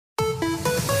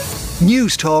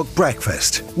News Talk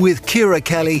Breakfast with Ciara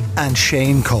Kelly and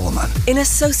Shane Coleman. In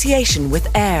association with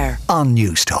AIR On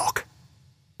News Talk.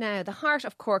 Now, the heart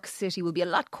of Cork City will be a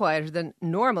lot quieter than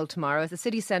normal tomorrow, as the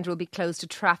city centre will be closed to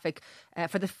traffic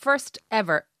for the first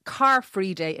ever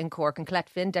car-free day in Cork. And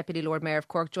Collette Finn, Deputy Lord Mayor of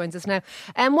Cork, joins us now.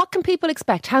 What can people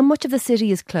expect? How much of the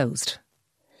city is closed?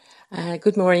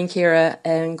 Good morning, Ciara,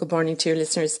 and good morning to your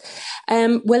listeners.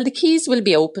 Well, the quays will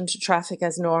be open to traffic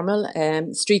as normal.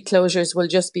 Street closures will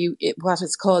just be what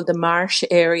is called the marsh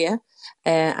area.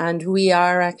 And we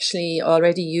are actually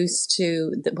already used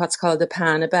to what's called the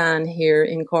Pana ban here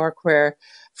in Cork, where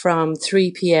from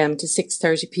 3 p.m. to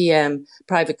 6:30 p.m.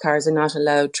 private cars are not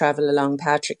allowed to travel along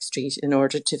Patrick Street in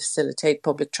order to facilitate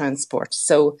public transport.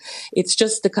 So it's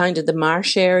just the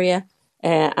marsh area.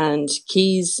 And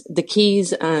the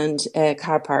quays and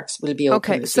car parks will be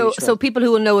open. Okay, so people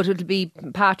who will know it'll be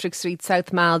Patrick Street,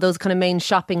 South Mall, those kind of main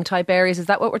shopping type areas. Is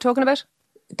that what we're talking about?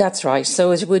 That's right.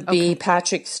 So it would be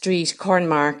Patrick Street,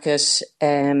 Cornmarket,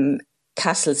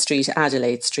 Castle Street,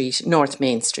 Adelaide Street, North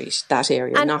Main Street, that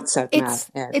area, and not South Mall.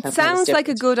 It sounds like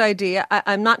a good idea.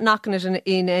 I'm not knocking it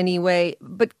in any way.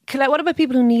 But Collette, what about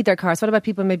people who need their cars? What about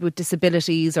people maybe with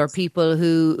disabilities or people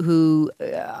who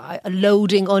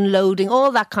loading, unloading,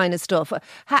 all that kind of stuff?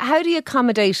 How do you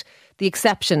accommodate the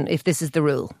exception if this is the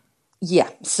rule?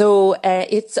 Yeah, so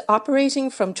it's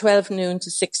operating from 12 noon to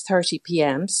 6:30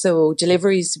 p.m. So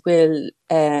deliveries will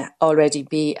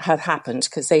already have happened,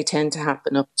 because they tend to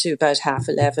happen up to about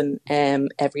 11:30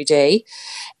 every day.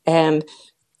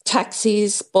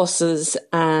 Taxis, buses,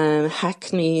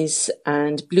 hackneys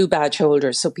and blue badge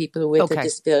holders, so people with a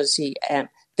disability,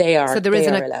 so there is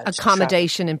an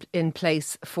accommodation in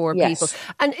place for people.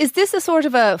 And is this a sort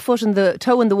of a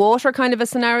toe in the water kind of a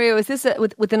scenario? Is this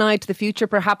with an eye to the future,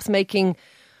 perhaps making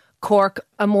Cork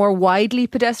a more widely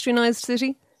pedestrianised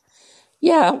city?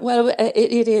 Yeah, well,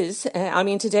 it is.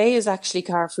 Today is actually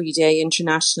Car-Free Day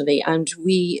internationally, and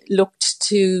we looked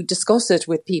to discuss it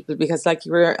with people because, like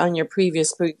you were on your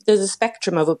previous book, there's a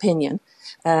spectrum of opinion.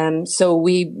 So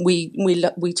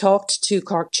we talked to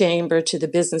Cork Chamber, to the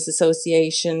Business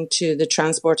Association, to the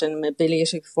Transport and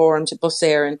Mobility Forum, to Bus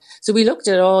Air. And so we looked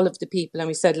at all of the people and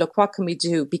we said, look, what can we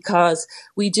do? Because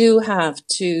we do have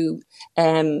to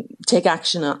take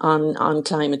action on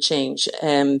climate change.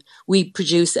 We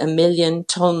produce 1 million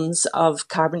tonnes of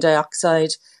carbon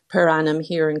dioxide per annum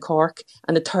here in Cork,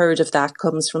 and 1/3 of that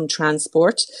comes from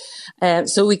transport.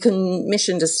 So we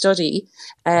commissioned a study,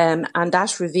 and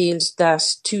that revealed that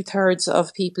 2/3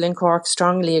 of people in Cork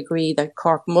strongly agree that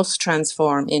Cork must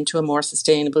transform into a more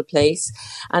sustainable place,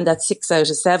 and that 6 out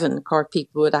of 7 Cork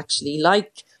people would actually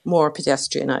like more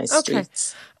pedestrianised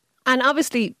streets. And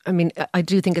obviously, I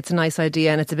do think it's a nice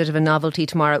idea and it's a bit of a novelty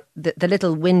tomorrow. The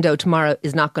little window tomorrow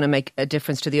is not going to make a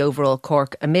difference to the overall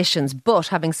Cork emissions. But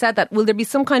having said that, will there be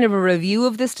some kind of a review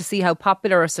of this to see how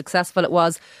popular or successful it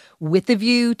was, with a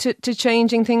view to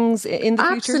changing things in the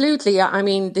future? Absolutely.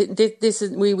 This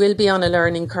is, we will be on a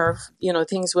learning curve.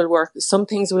 Things will work. Some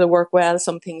things will work well,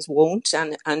 some things won't,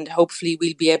 and hopefully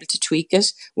we'll be able to tweak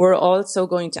it. We're also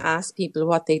going to ask people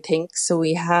what they think. So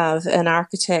we have an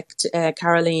architect,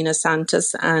 Carolina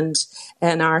Santos, and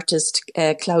an artist,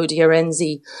 Claudia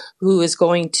Renzi, who is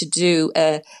going to do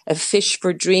a Fish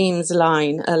for Dreams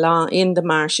line along in the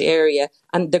marsh area.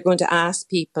 And they're going to ask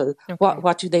people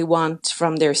what do they want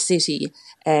from their city,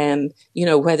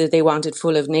 whether they want it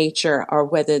full of nature or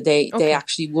whether they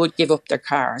actually would give up their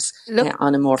cars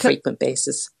on a more frequent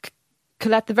basis.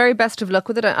 Collette, the very best of luck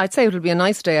with it. I'd say it'll be a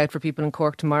nice day out for people in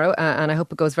Cork tomorrow, and I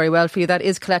hope it goes very well for you. That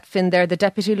is Collette Finn there, the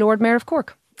Deputy Lord Mayor of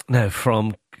Cork. Now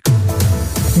from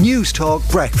News Talk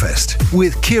Breakfast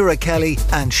with Ciara Kelly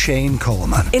and Shane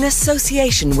Coleman. In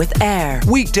association with AIR.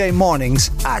 Weekday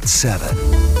mornings at 7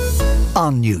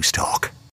 on News Talk.